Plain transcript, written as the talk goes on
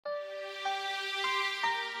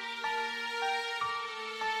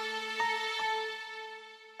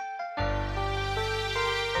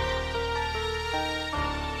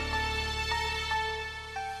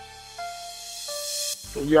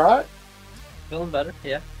You all right? Feeling better,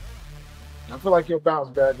 yeah. I feel like you'll bounce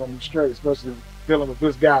back on the straight, especially dealing with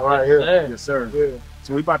this guy right here. Yes, sir. Yeah.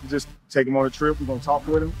 So we about to just take him on a trip. We're gonna talk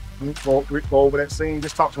with him, go over that scene,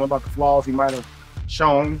 just talk to him about the flaws he might have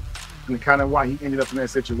shown and kind of why he ended up in that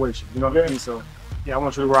situation. You know what I mean? So yeah, I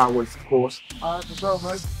want you to ride with us, of course. All right, for sure,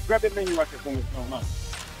 man. Grab that menu right there for me. No.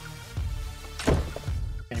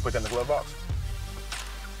 Can you put that in the glove box?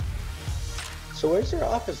 So where's your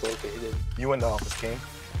office located? You in the office, King.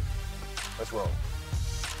 Let's roll.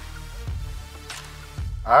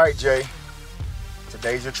 All right, Jay.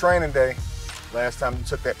 Today's your training day. Last time you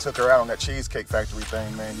took her out on that Cheesecake Factory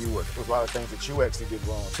thing, man, there was a lot of things that you actually did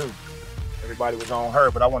wrong too. Everybody was on her,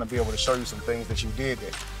 but I want to be able to show you some things that you did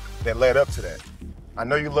that led up to that. I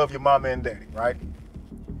know you love your mama and daddy, right?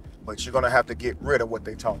 But you're gonna have to get rid of what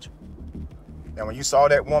they taught you. And when you saw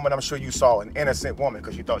that woman, I'm sure you saw an innocent woman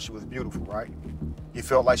because you thought she was beautiful, right? You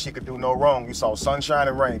felt like she could do no wrong. You saw sunshine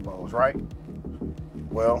and rainbows, right?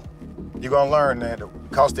 Well, you're gonna learn that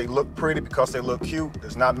because they look pretty, because they look cute,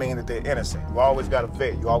 does not mean that they're innocent. You always gotta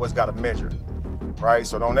vet, you always gotta measure, right?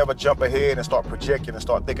 So don't ever jump ahead and start projecting and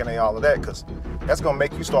start thinking they all of that, because that's gonna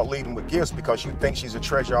make you start leading with gifts because you think she's a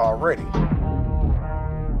treasure already.